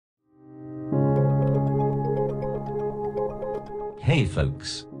Hey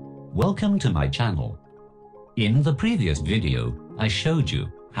folks, welcome to my channel. In the previous video, I showed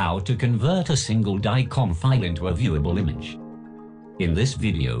you how to convert a single DICOM file into a viewable image. In this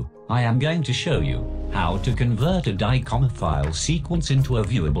video, I am going to show you how to convert a DICOM file sequence into a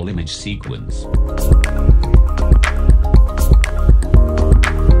viewable image sequence.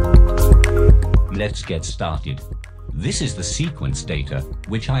 Let's get started. This is the sequence data,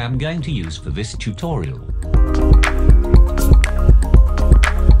 which I am going to use for this tutorial.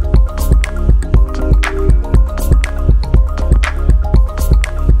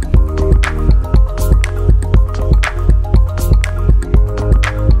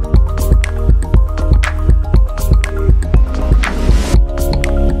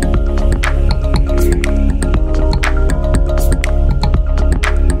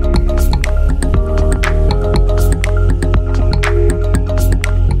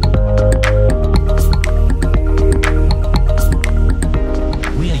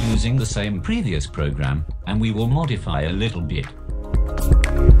 The same previous program, and we will modify a little bit.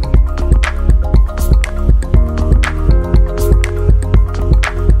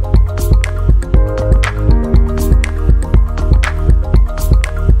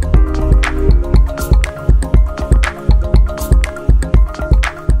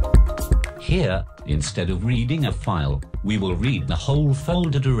 Here, instead of reading a file, we will read the whole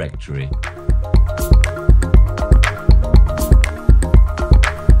folder directory.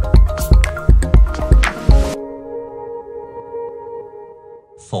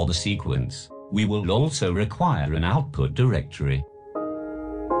 For the sequence, we will also require an output directory.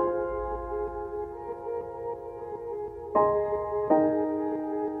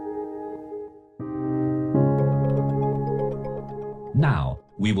 Now,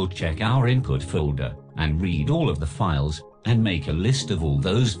 we will check our input folder and read all of the files and make a list of all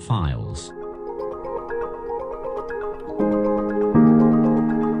those files.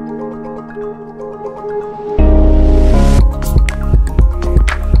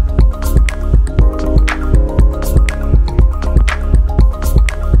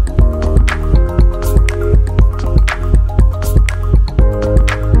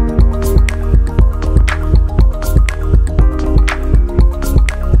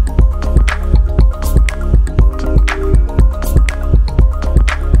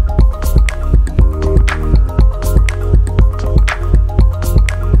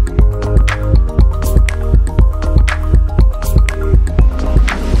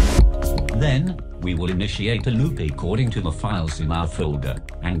 We will initiate a loop according to the files in our folder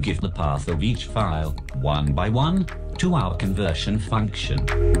and give the path of each file, one by one, to our conversion function.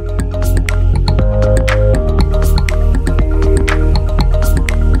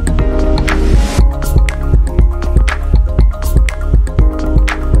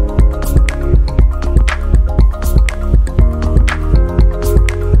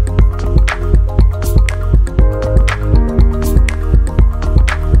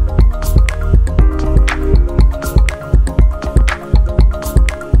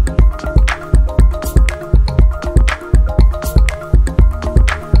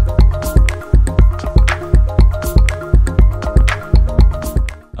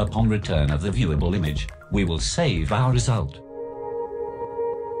 Upon return of the viewable image, we will save our result.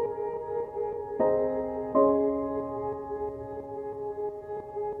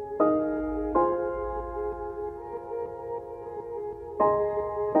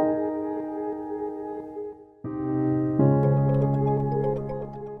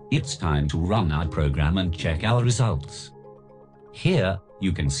 It's time to run our program and check our results. Here,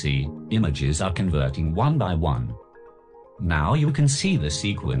 you can see images are converting one by one. Now you can see the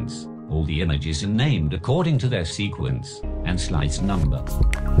sequence. All the images are named according to their sequence and slice number.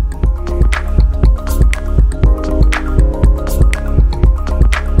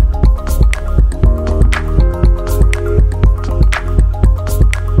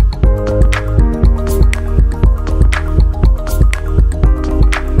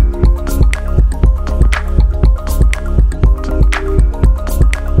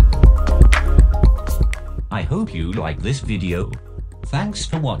 I hope you like this video. Thanks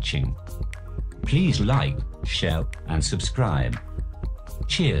for watching. Please like, share, and subscribe.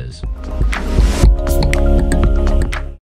 Cheers.